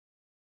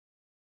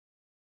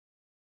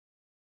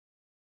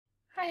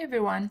Hi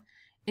everyone,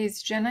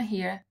 it's Jenna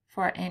here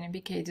for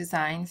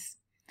NBK-Designs,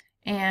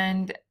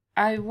 and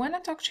I want to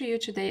talk to you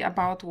today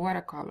about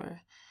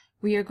watercolor.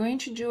 We are going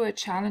to do a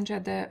challenge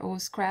at the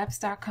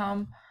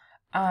scraps.com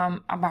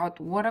about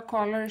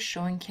watercolor,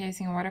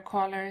 showcasing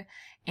watercolor,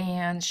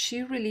 and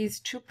she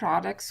released two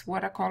products,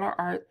 watercolor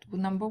art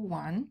number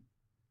 1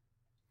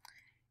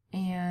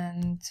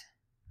 and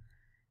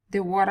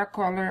the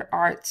watercolor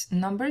art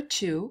number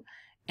 2.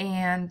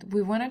 And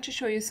we wanted to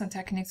show you some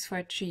techniques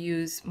for to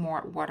use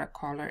more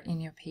watercolor in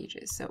your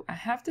pages. So I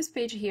have this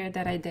page here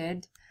that I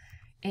did,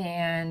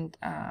 and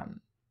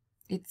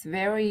it's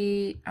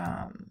very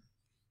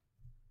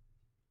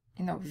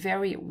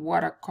very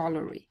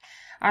watercolory.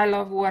 I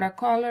love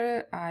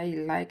watercolor. I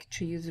like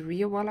to use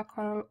real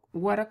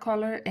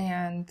watercolor,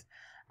 and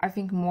I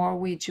think more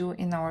we do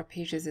in our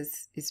pages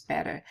is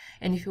better.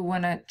 And if you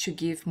wanted to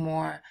give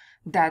more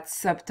that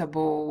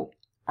subtle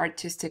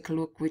artistic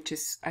look, which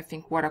is, I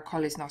think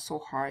watercolor is not so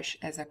harsh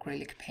as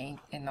acrylic paint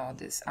and all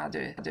this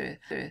other.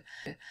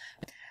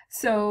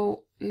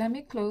 So let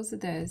me close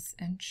this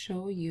and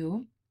show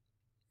you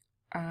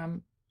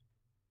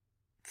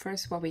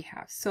first what we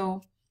have.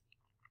 So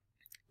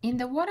in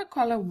the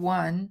watercolor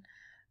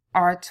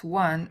art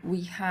 1,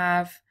 we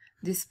have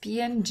this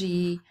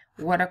PNG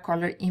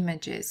watercolor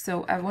images.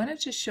 So I wanted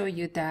to show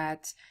you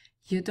that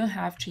you don't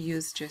have to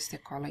use just the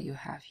color you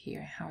have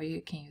here, how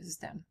you can use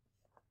them.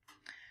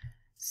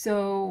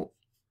 So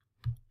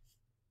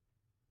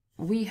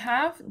we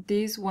have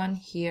this one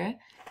here,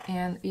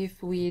 and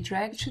if we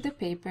drag to the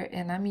paper,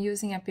 and I'm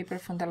using a paper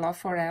from the Love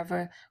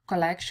Forever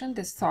collection,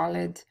 the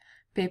solid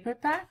paper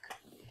pack.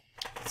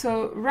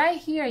 So right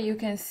here you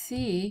can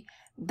see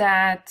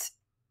that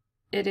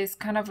it is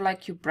kind of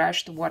like you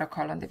brush the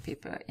watercolor on the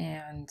paper,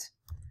 and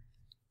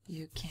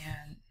you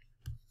can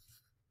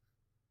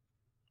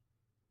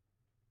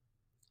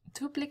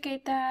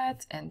duplicate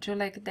that and do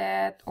like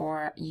that,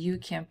 or you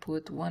can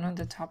put one on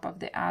the top of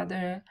the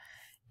other,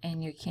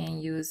 and you can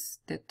use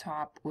the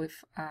top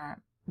with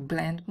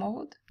blend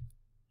mode.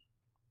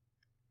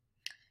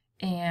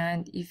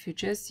 And if you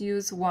just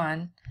use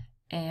one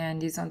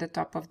and it's on the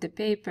top of the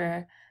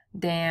paper,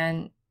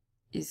 then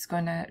it's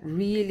gonna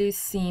really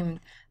seem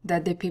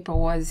that the paper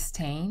was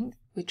stained,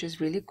 which is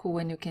really cool,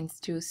 and you can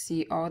still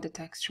see all the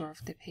texture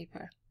of the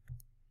paper.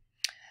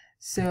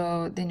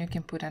 So then you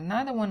can put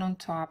another one on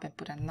top and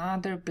put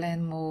another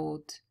blend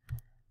mode.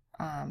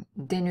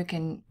 Then you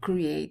can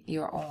create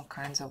your own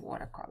kinds of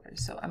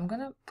watercolors. So I'm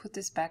gonna put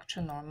this back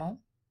to normal.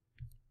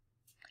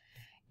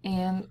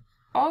 And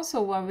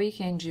also what we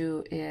can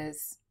do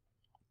is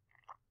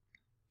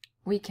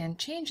we can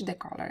change the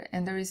color,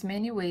 and there is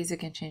many ways you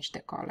can change the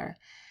color.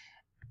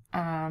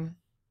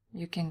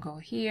 You can go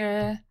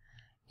here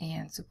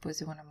and suppose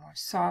you want a more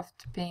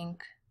soft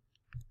pink.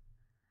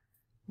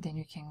 Then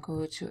you can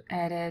go to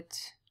Edit,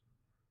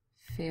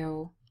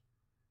 Fill,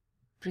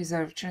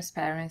 Preserve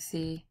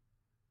Transparency,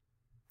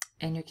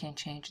 and you can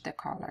change the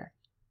color.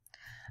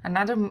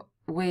 Another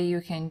way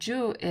you can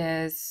do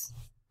is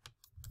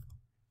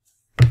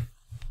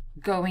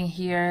go in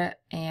here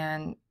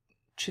and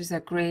choose a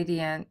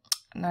gradient,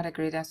 not a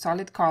gradient,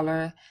 solid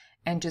color,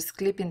 and just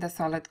clip in the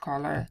solid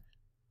color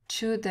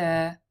to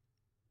the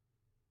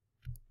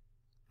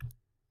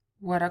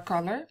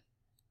watercolor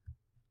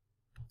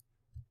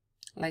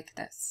like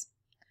this.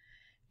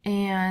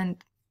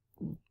 And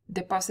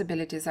the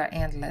possibilities are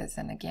endless,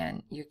 and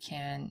again you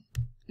can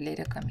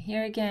later come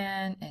here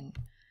again and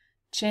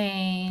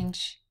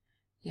change,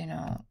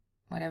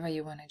 whatever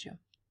you want to do.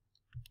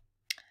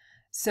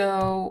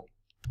 So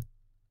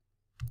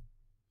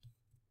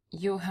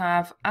you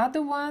have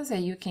other ones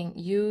that you can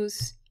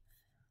use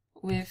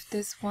with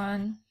this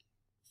one,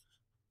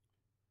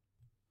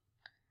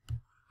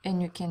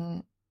 and you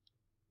can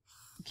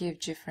give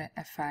different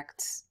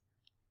effects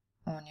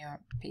on your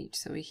page.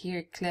 So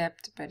here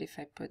clipped, but if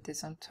I put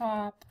this on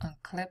top,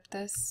 unclip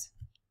this,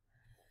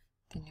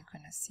 then you're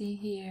gonna see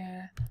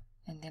here,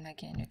 and then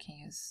again you can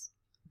use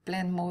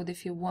blend mode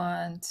if you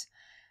want.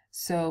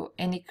 So,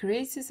 and it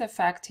creates this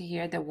effect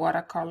here the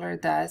watercolor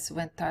does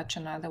when touch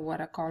another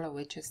watercolor,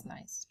 which is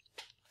nice.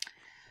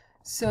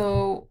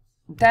 So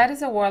that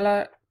is a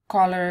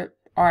watercolor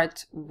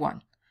art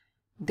 1.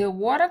 The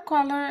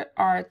watercolor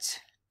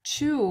art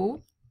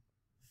 2,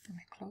 let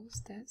me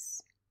close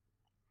this,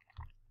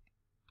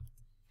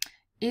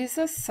 is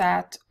a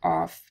set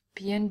of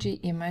PNG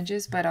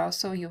images, but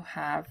also you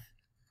have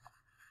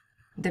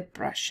the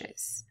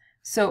brushes.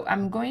 So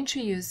I'm going to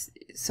use,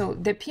 so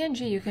the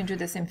PNG, you can do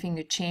the same thing,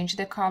 you change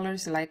the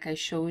colors like I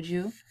showed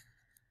you,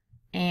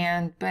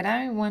 but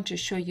I want to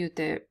show you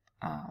the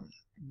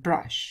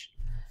brush.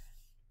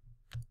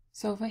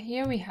 So over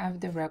here we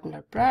have the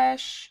regular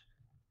brush,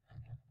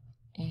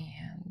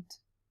 and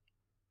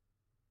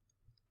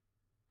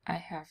I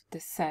have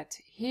the set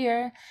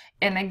here,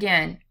 and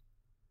again,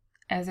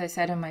 as I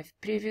said in my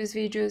previous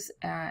videos,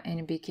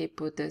 NBK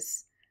put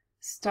this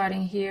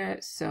starting here,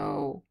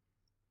 so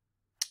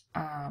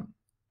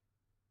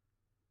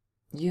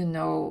you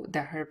know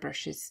that her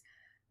brushes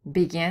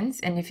begins,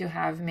 and if you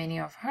have many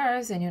of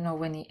hers, and you know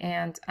when you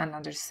end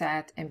another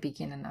set and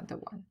begin another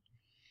one.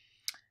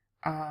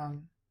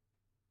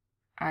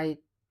 I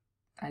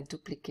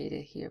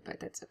duplicated here, but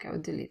that's okay. I'll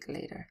delete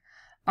later.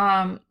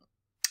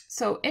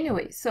 So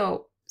anyway,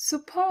 so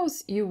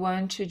suppose you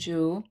want to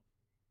do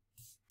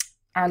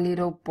a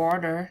little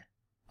border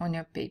on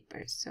your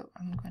paper. So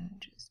I'm gonna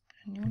just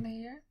put a new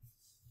layer.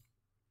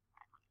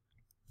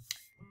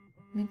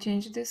 Let me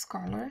change this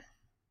color.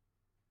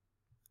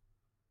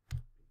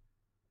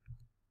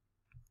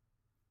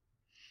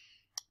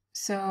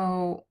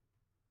 So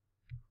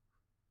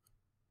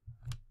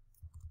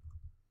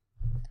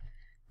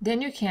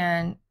then you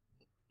can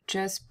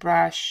just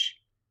brush,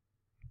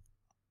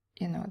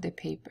 you know, the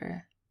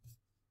paper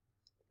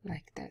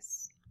like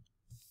this.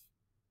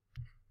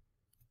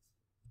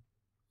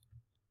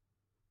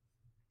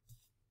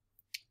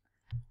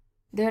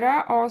 There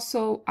are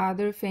also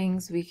other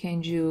things we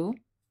can do.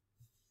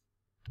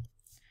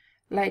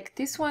 Like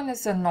this one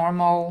is a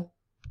normal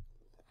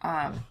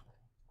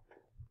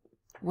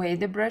way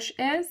the brush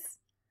is,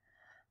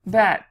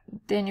 but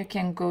then you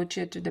can go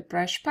to the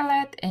brush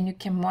palette and you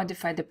can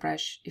modify the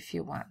brush if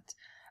you want.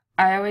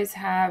 I always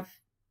have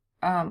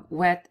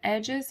wet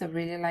edges. I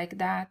really like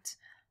that.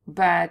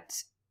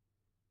 But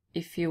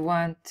if you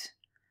want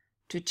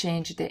to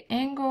change the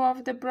angle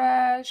of the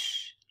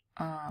brush,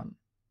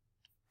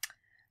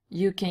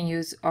 you can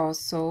use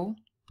also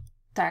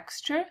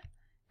texture,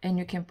 and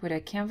you can put a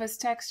canvas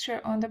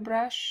texture on the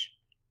brush.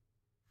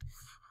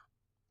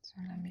 So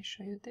let me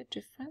show you the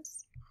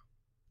difference.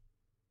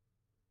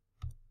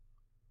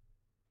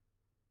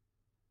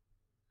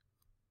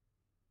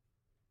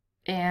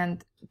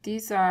 And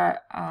these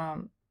are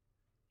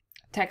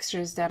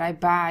textures that I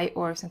buy,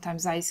 or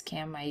sometimes I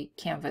scan my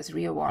canvas,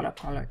 real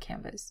watercolor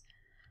canvas.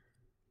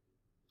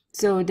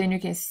 So then you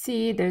can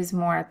see there's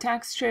more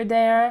texture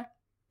there,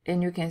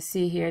 and you can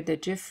see here the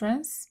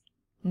difference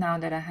now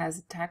that it has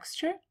a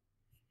texture.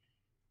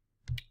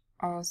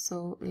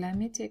 Also, let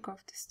me take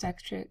off this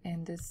texture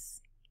and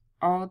this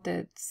all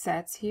the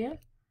sets here,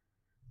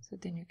 so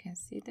then you can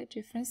see the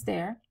difference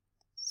there.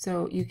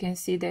 So you can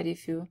see that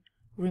if you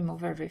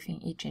remove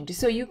everything, it changes.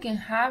 So you can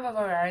have a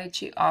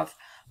variety of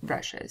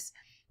brushes.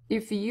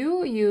 If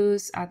you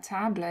use a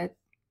tablet,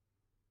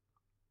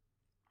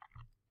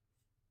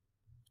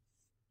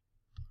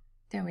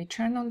 then we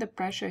turn on the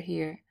pressure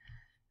here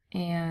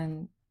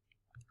and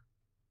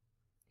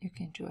you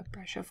can do a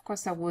pressure. Of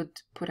course, I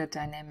would put a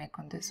dynamic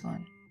on this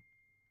one.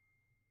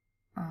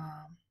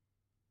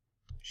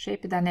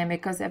 Shape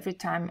dynamic, because every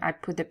time I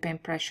put the pen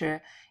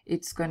pressure,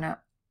 it's gonna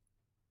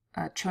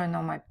turn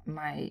on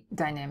my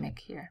dynamic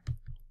here.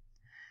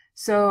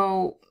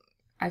 So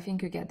I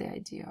think you get the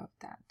idea of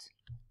that.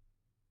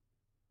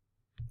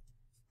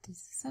 This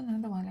is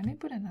another one. Let me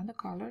put another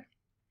color.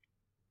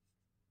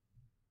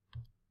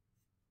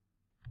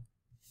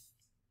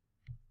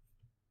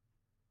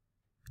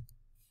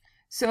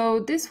 So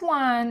this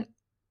one,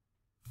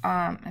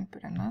 and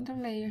put another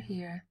layer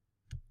here.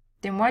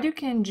 Then what you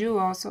can do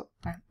also,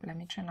 let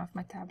me turn off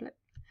my tablet.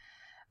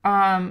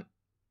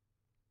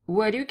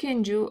 What you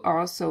can do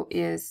also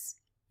is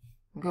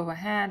go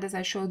ahead, as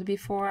I showed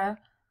before,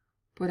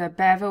 put a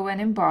bevel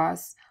and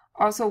emboss.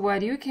 Also,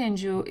 what you can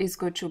do is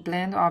go to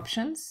blend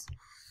options.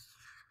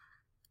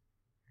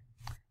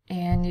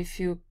 And if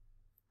you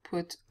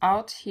put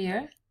Alt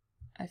here,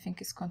 I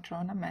think it's Control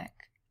on a Mac,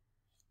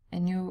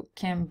 and you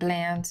can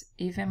blend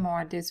even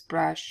more this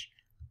brush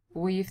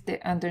with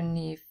the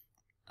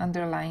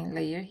underlying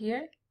layer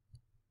here.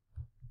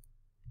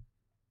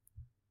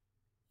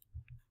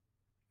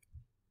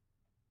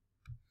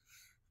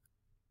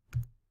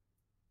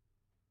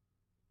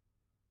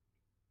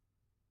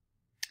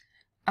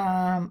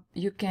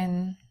 You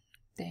can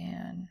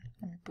then,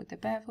 let me put the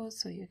bevel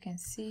so you can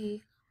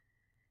see.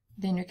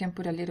 Then you can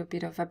put a little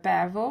bit of a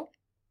bevel.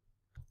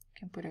 You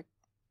can put a,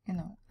 you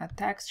know, a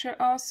texture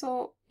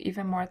also,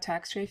 even more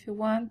texture if you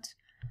want,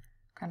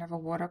 kind of a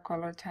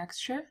watercolor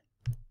texture.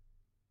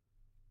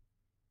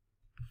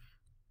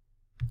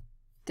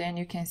 Then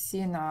you can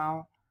see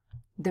now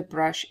the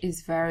brush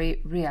is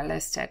very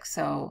realistic.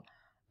 So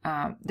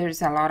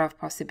there's a lot of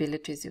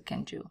possibilities you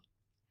can do.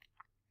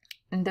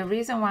 And the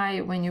reason why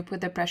when you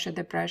put the pressure,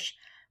 the brush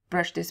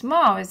this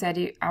small is that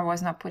I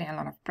was not putting a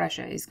lot of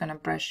pressure. It's gonna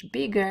brush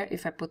bigger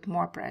if I put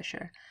more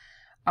pressure.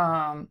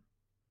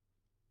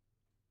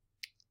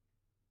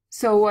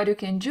 So what you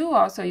can do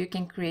also, you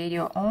can create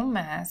your own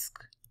mask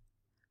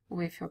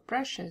with your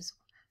brushes.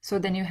 So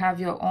then you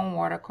have your own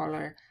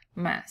watercolor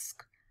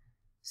mask.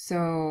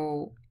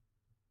 So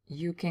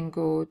you can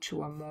go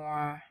to a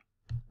more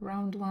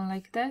round one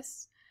like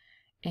this,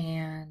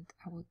 and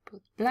I would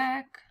put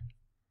black.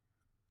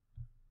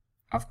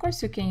 Of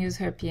course, you can use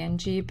her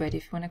PNG, but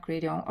if you want to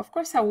create your own, of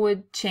course, I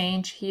would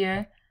change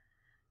here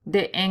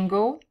the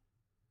angle.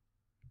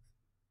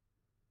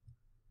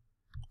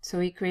 So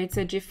it creates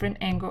a different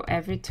angle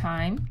every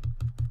time.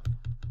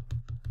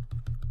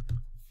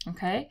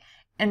 Okay,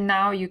 and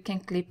now you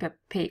can clip a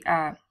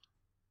paper,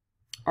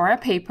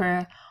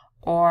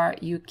 or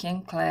you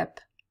can clip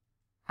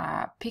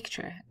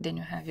picture, then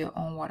you have your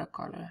own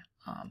watercolor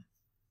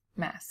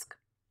mask.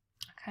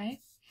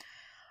 Okay.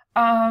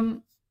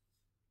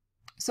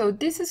 So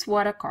this is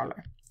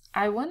watercolor.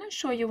 I want to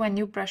show you a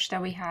new brush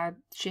that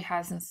she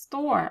has in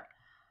store,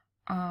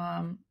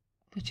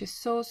 which is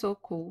so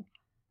cool.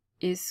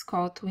 It's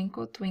called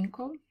Twinkle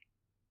Twinkle.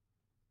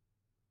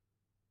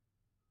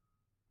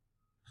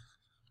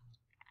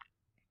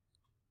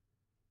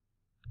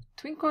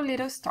 Twinkle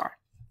Little Star.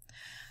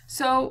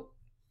 So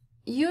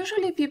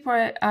usually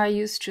people are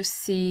used to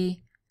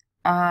see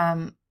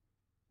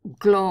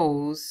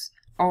glows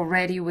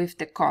already with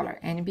the color.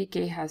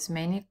 NBK has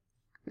many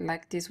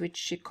like this, which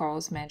she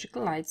calls magic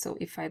light. So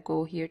if I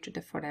go here to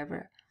the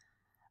Forever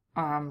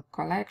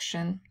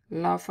collection,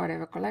 Love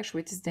Forever collection,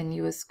 which is the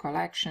newest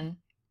collection,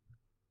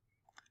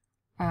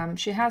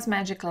 she has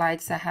magic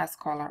lights that has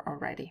color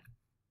already.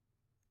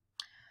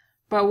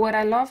 But what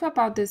I love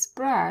about this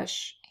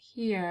brush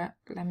here,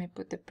 let me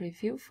put the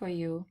preview for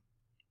you.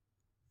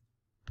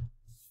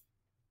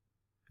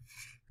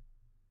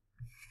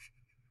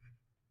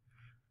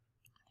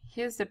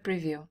 Here's the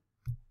preview.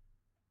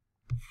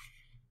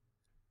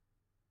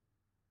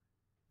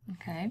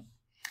 Okay.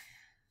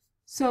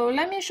 So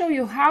let me show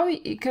you how,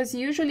 because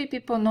usually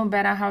people know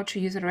better how to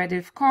use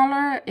Relative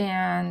Color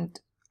and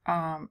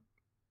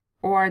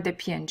or the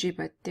PNG,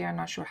 but they are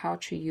not sure how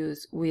to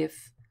use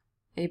with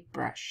a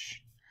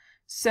brush.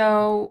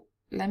 So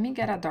let me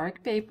get a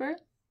dark paper.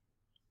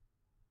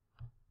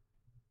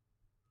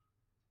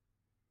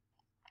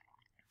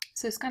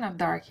 So it's kind of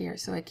dark here,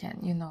 so I can,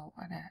 you know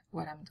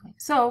what I'm doing.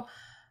 So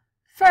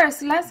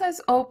first,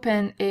 let's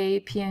open a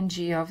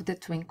PNG of the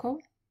Twinkle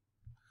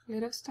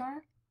Little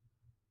Star.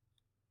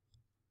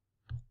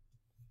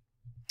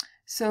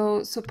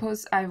 So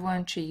suppose I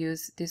want to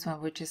use this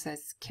one, which is a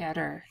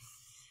scatter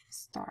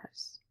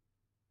stars.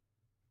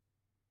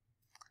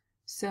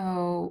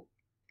 So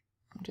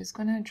I'm just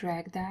gonna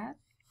drag that.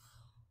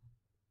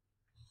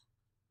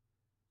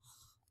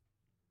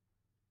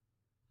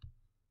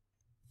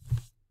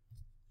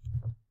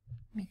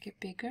 Make it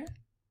bigger.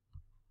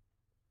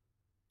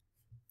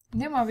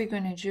 And then what we're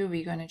gonna do,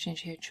 we're gonna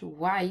change here to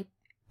white.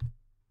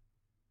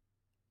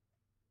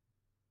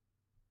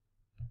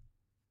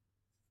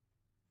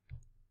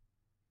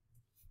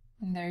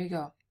 And there you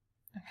go.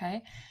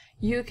 Okay,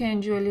 you can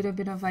do a little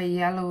bit of a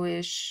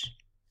yellowish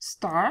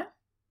star.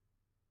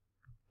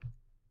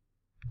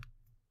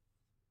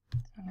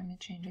 So let me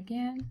change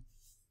again.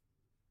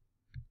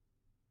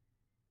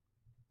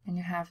 And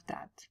you have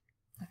that.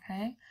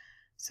 Okay,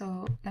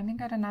 so let me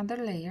get another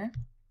layer.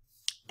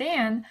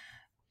 Then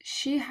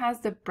she has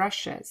the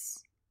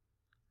brushes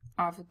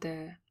of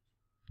the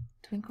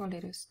Twinkle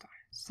Little Star.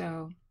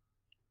 So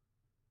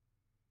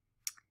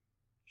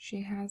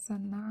she has a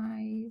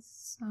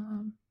nice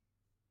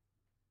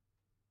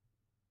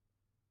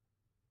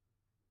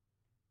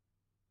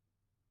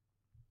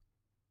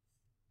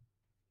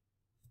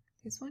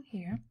this one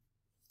here.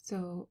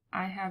 So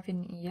I have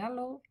in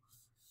yellow.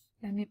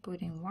 Let me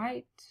put in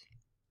white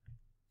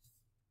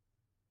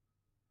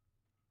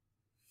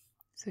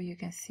so you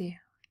can see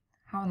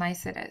how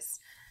nice it is.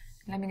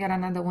 Let me get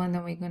another one,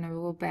 then we're gonna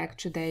go back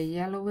to the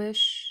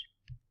yellowish.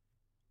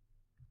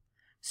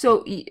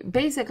 So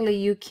basically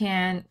you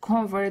can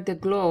convert the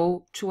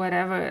glow to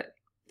whatever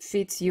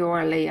fits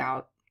your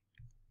layout.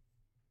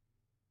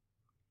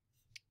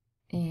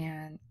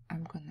 And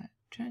I'm gonna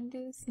turn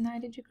this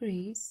 90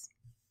 degrees.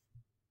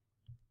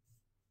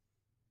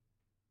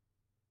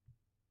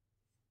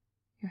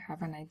 You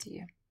have an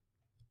idea.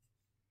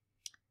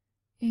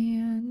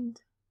 And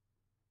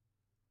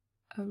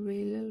I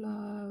really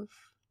love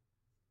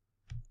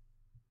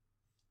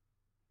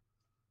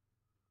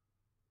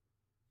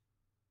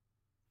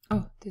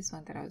this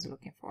one that I was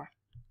looking for.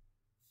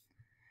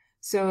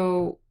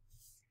 So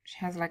she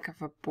has like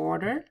a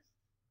border.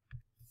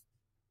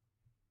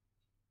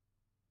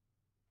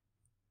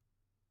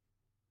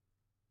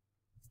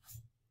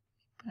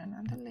 Put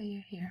another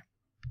layer here.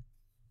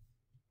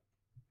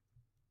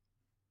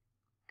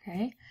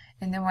 Okay,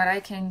 and then what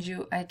I can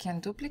do, I can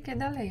duplicate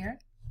the layer.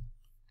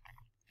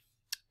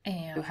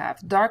 And you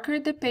have darker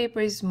the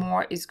paper is,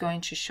 more is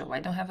going to show. I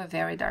don't have a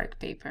very dark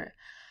paper.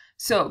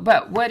 So,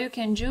 but what you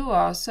can do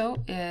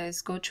also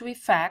is go to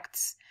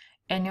Effects,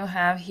 and you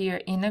have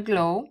here Inner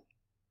Glow.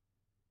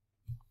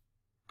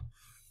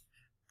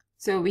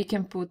 So we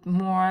can put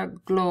more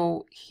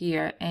glow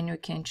here, and you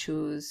can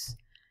choose,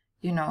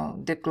 you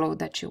know, the glow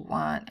that you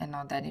want and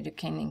all that. And you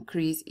can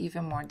increase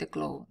even more the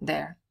glow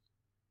there.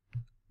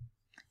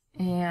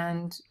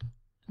 And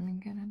let me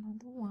get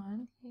another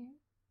one here.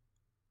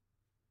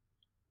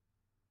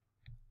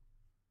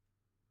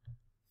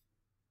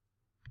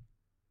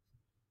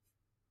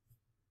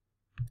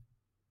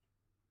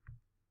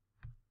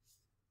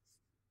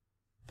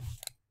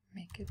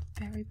 Make it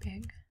very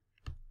big.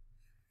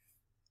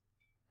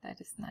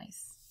 That is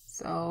nice.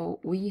 So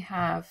we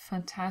have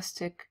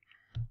fantastic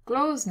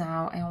glows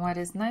now, and what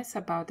is nice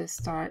about the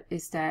star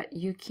is that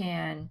you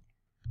can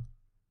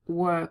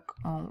work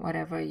on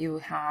whatever you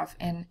have,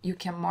 and you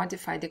can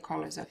modify the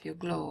colors of your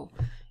glow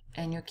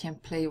and you can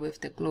play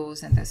with the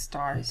glows and the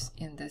stars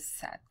in this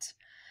set.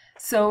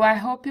 So I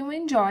hope you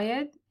enjoy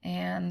it,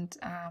 and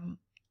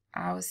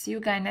I'll see you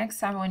guys next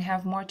time when we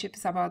have more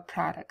tips about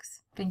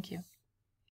products. Thank you.